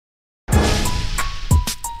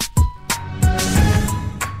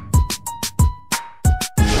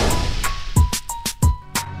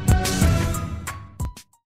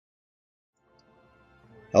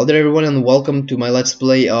Hello there everyone and welcome to my let's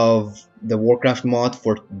play of the Warcraft mod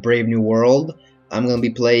for Brave New World. I'm gonna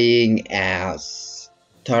be playing as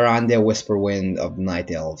Tyrande Whisperwind of Night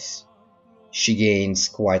Elves. She gains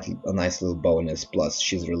quite a nice little bonus, plus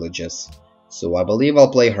she's religious. So I believe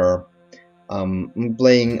I'll play her. I'm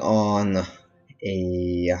playing on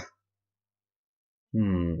a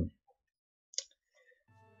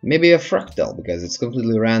maybe a fractal because it's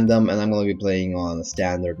completely random, and I'm gonna be playing on a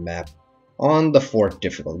standard map on the 4th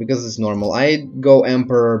difficult because it's normal. I go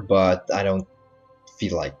Emperor, but I don't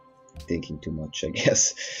feel like thinking too much, I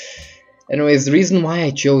guess. Anyways, the reason why I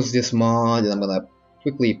chose this mod, and I'm gonna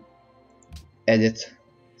quickly edit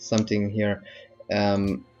something here.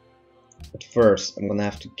 But first, I'm gonna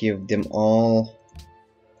have to give them all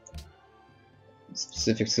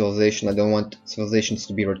specific civilization. I don't want civilizations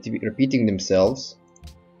to be repeating themselves.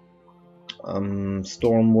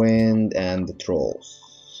 Stormwind and the Trolls.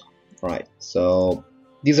 Right, so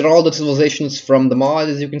these are all the civilizations from the mod,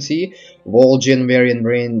 as you can see. Vol'jin, Varian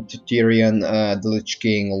Brain, Tyrion, the Lich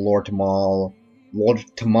King, Lord Tamar,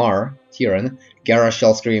 Tyrion, Gara,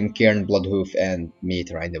 Shellscream, Cairn, Bloodhoof, and me,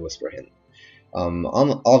 Tyrande Whisperwind.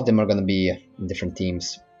 All of them are gonna be in different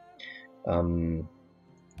teams. I'm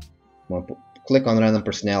gonna click on random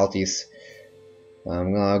personalities.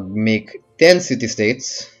 I'm gonna make 10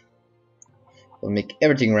 city-states. I'll make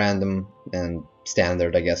everything random and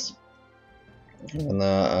standard, I guess. I'm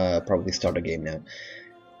gonna probably start a game now.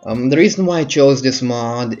 The reason why I chose this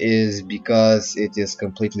mod is because it is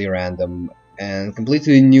completely random and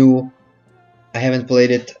completely new. I haven't played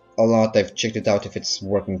it a lot. I've checked it out if it's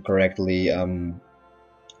working correctly.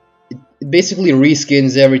 It basically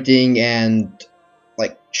reskins everything and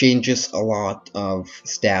like changes a lot of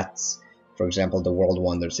stats. For example, the World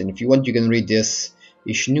Wonders. And if you want, you can read this.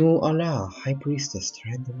 Ishnu Allah, High Priestess,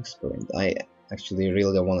 Tyrande Whisperwind. I actually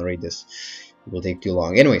really don't want to read this. It will take too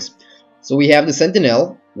long. Anyways, so we have the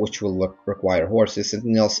Sentinel, which will require horses.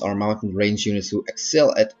 Sentinels are mounted range units who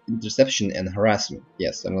excel at interception and harassment.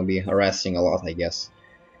 Yes, I'm going to be harassing a lot, I guess.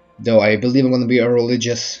 Though I believe I'm going to be a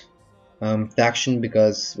religious faction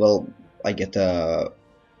because, well, I get a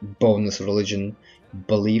bonus religious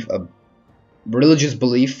belief.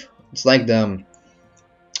 It's like the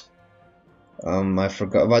I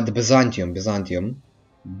forgot about the Byzantine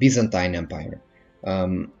Empire.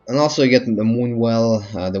 And also you get the Moonwell.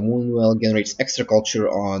 The Moonwell generates extra culture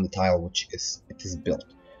on the tile which it is built.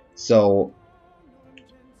 So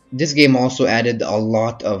this game also added a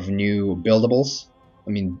lot of new buildables.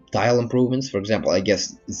 I mean tile improvements. For example, I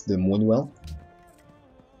guess it's the Moonwell.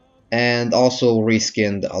 And also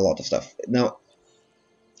reskinned a lot of stuff. Now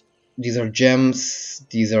these are gems.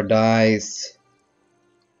 These are dice.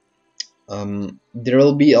 There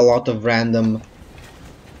will be a lot of random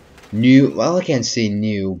new, well, I can't say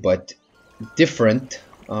new, but different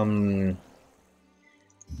like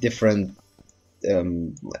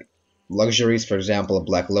luxuries. For example, a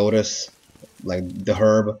Black Lotus, like the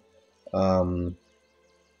herb from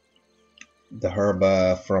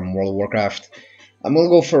World of Warcraft. I'm gonna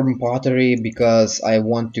go for pottery because I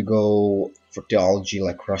want to go for theology,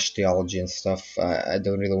 like crush theology and stuff. I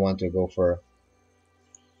don't really want to go for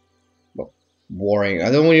warring. I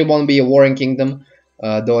don't really want to be a warring kingdom,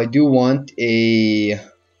 though I do want a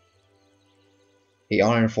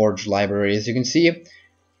Ironforge library. As you can see,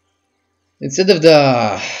 instead of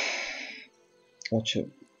the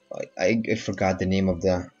I forgot the name of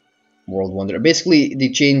the World Wonder. Basically, they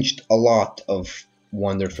changed a lot of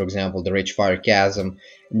wonder. For example, the Ragefire Chasm,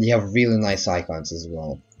 and they have really nice icons as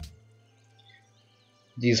well.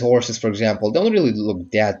 These horses, for example, don't really look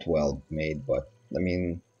that well made, but I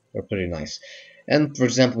mean, they're pretty nice. And for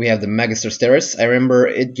example, we have the Magister Terrace. I remember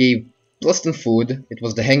it gave +10 food. It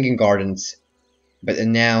was the Hanging Gardens, but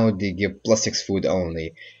now they give +6 food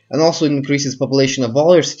only. And also it increases population of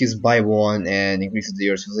all your cities by 1 and increases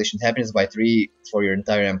your civilization happiness by 3 for your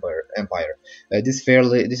entire empire. This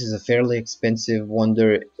is a fairly expensive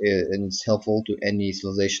wonder, and it's helpful to any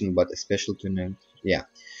civilization, but especially to them. Yeah.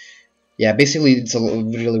 Basically, it's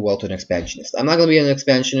really well to an expansionist. I'm not gonna be an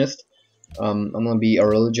expansionist. I'm gonna be a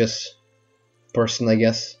religious person, I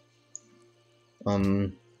guess.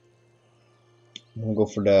 I'm gonna go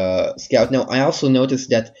for the scout. Now, I also noticed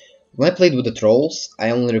that when I played with the trolls,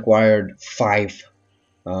 I only required 5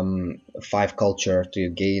 culture to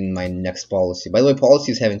gain my next policy. By the way,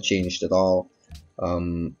 policies haven't changed at all,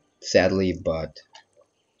 sadly, but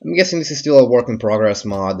I'm guessing this is still a work in progress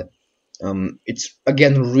mod. It's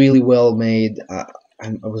again really well made. I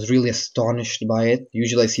was really astonished by it.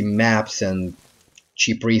 Usually I see maps and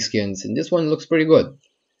cheap reskins, and this one looks pretty good.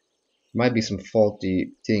 Might be some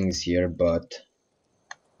faulty things here, but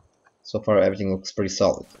So far everything looks pretty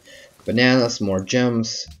solid. Bananas, more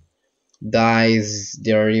gems, dyes.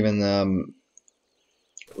 They are even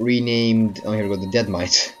renamed. Oh, here we go, the Dead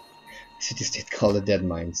Mines. City state called the Dead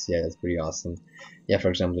Mines. Yeah, that's pretty awesome. Yeah, for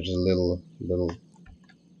example, there's a little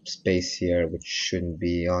space here which shouldn't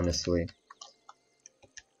be, honestly.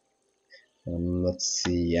 Let's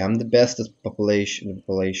see. I'm the best at population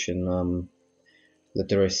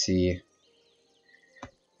literacy.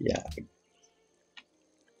 Yeah.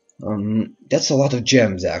 That's a lot of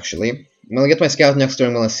gems, actually. I'm gonna get my scout next turn.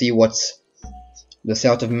 I'm gonna see what's the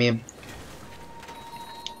south of me.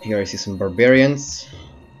 Here I see some barbarians.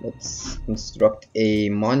 Let's construct a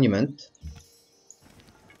monument.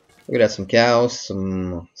 Look at that, some cows,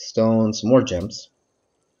 some stones, more gems.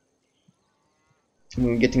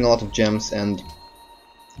 I'm getting a lot of gems, and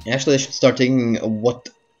actually I should start taking what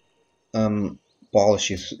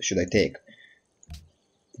polishes should I take.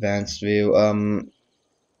 Advanced view.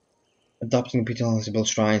 Adopting build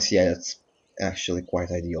shrines. Yeah, that's actually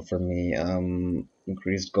quite ideal for me.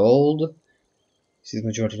 Increased gold. See the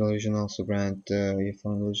majority of illusion also grant you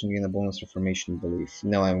found illusion gain a bonus reformation belief.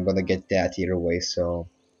 No, I'm gonna get that either way, so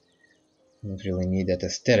I don't really need that.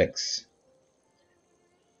 Aesthetics.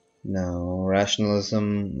 No,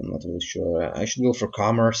 rationalism. I'm not really sure. I should go for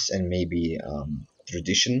commerce and maybe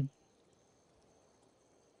tradition.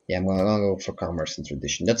 Yeah, I'm gonna go for commerce and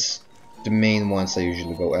tradition. That's the main ones I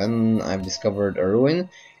usually go. And I've discovered a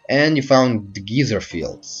ruin, and you found the geyser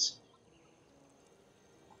fields.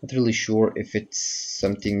 Not really sure if it's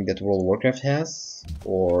something that World of Warcraft has,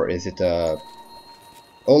 or is it a...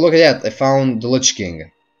 Oh, look at that! I found the Lich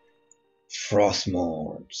King.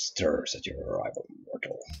 Frostmourne stirs at your arrival,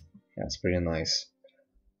 mortal. That's pretty nice.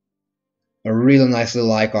 A really nice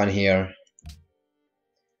little icon here.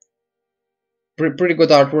 Pretty good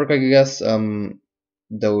artwork, I guess.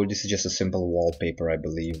 Though this is just a simple wallpaper, I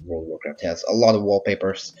believe World of Warcraft has a lot of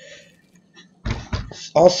wallpapers.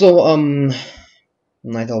 Also,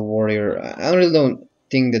 Night Elf Warrior. I really don't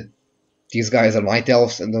think that these guys are Night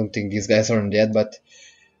Elves. I don't think these guys are undead, but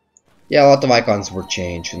yeah, a lot of icons were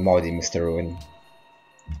changed, and why they missed the ruin.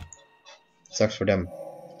 Sucks for them.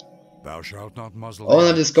 Thou shalt not muzzle. Oh, and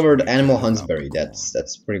I've discovered Animal Huntsberry.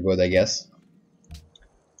 That's pretty good, I guess.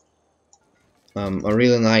 A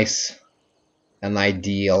really nice and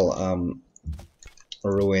ideal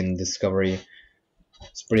ruin discovery.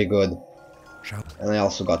 It's pretty good. And I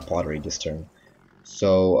also got pottery this turn.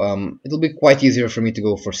 So it'll be quite easier for me to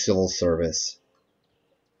go for civil service.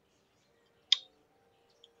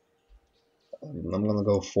 I'm gonna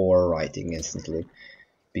go for writing instantly,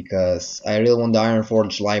 because I really want the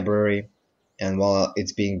Ironforge library, and while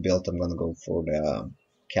it's being built I'm gonna go for the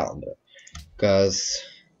calendar, because,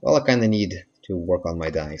 well, I kinda need to work on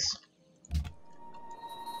my dice.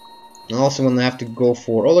 And also I'm gonna have to go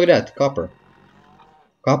for, oh look at that, copper.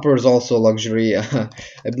 Copper is also a luxury. I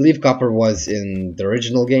believe copper was in the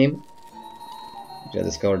original game. I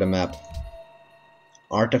discovered the map.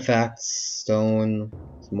 Artifacts, stone,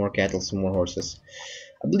 some more cattle, some more horses.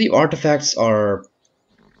 I believe artifacts are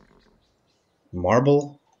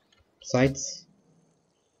marble sites,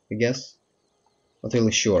 I guess. Not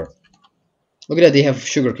really sure. Look at that, they have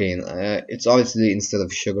sugarcane. It's obviously instead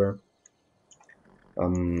of sugar.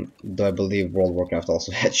 Though I believe World of Warcraft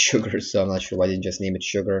also had sugar, so I'm not sure why they didn't just name it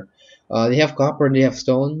sugar. They have copper and they have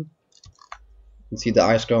stone. You can see the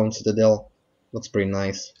Ice Crown Citadel. Looks pretty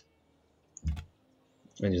nice.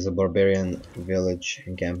 And there's a barbarian village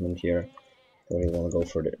encampment here. Don't really want to go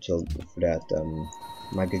for that.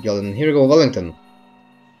 Might get killed. And here we go, Wellington.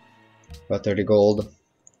 About 30 gold.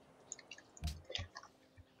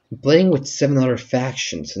 I'm playing with 7 other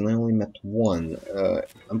factions and I only met one.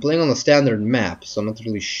 I'm playing on a standard map, so I'm not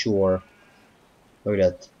really sure. Look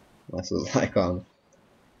at that. Nice little icon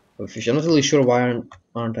of fish. I'm not really sure why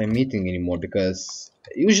aren't I meeting anymore, because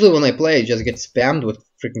usually when I play I just get spammed with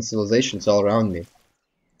freaking civilizations all around me.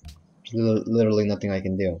 There's literally nothing I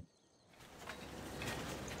can do.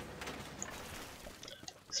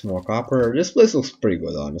 Some more copper. This place looks pretty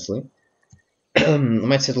good, honestly. I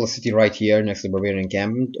might settle a city right here next to the barbarian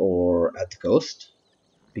encampment or at the coast,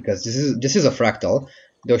 because this is a fractal.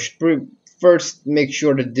 Though I should first make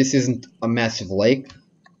sure that this isn't a massive lake.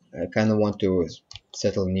 I kind of want to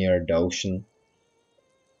settle near the ocean.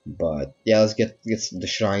 But yeah, let's get the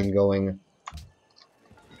shrine going.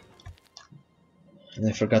 And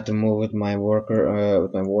I forgot to move with my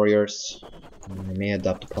warriors. I may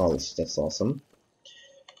adopt a policy. That's awesome.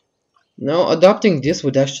 Now adopting this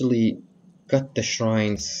would actually cut the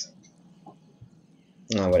shrines.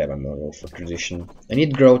 Oh, whatever, I'm gonna go for tradition. I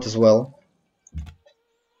need growth as well.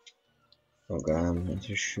 Oh god, I'm not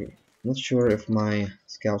too sure. Not sure if my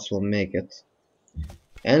scouts will make it.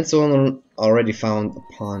 And someone already found a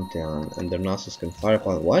Pantheon, and their Gnosis can fire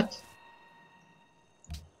upon what?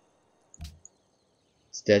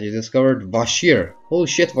 Statue discovered Vashir. Holy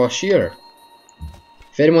shit, Vashir!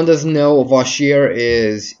 If anyone doesn't know, Vashir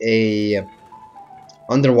is a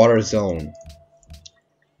underwater zone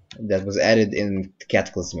that was added in the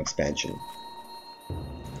Cataclysm expansion.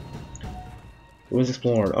 Ruins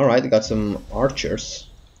explored. Alright, got some archers.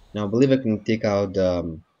 Now I believe I can take out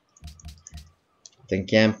the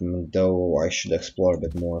encampment, though I should explore a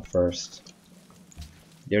bit more first.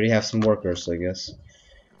 They already have some workers, I guess.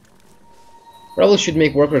 Probably should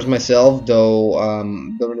make workers myself, though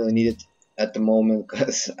don't really need it at the moment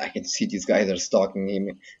because I can see these guys are stalking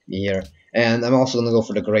me here. And I'm also gonna go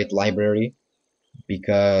for the Great Library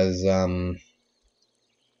because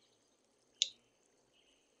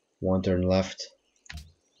one turn left.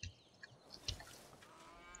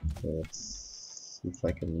 Let's see if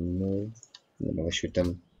I can move. I'm gonna shoot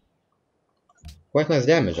them. Quite nice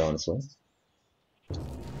damage, honestly.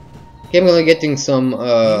 Okay, I'm gonna getting some He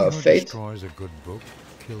who fate. destroys a good book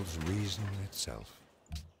kills reason itself.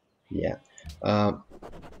 Yeah. Alright.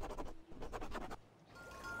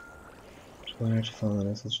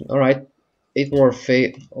 8 more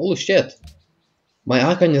fate. Holy shit. My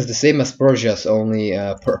icon is the same as Persia's, only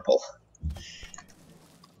purple.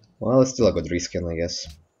 Well, it's still a good reskin, I guess.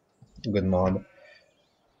 Good mod.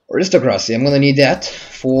 Aristocracy, I'm gonna need that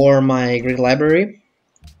for my Great Library.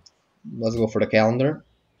 Let's go for the calendar.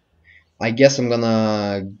 I guess I'm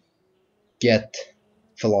gonna get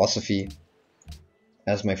Philosophy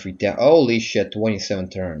as my free town. Holy shit, 27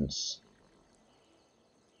 turns.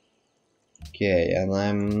 Okay, and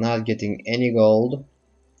I'm not getting any gold,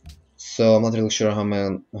 so I'm not really sure how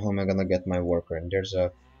am I gonna get my worker. And there's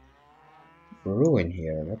a ruin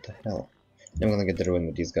here. What the hell? I'm gonna get the ruin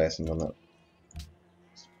with these guys. I'm gonna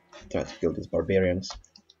try to kill these barbarians.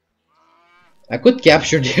 I could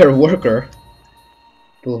capture their worker.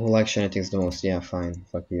 People who like shiny things the most. Yeah, fine.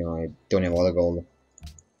 Fuck you. I don't have all the gold.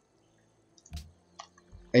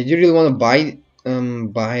 I do really want to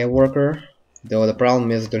buy a worker, though the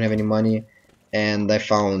problem is I don't have any money, and I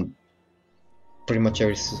found pretty much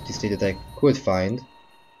every city state that I could find.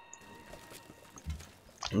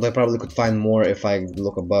 Though I probably could find more if I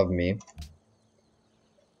look above me.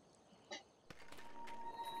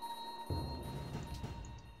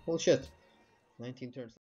 Holy shit. 19 turns.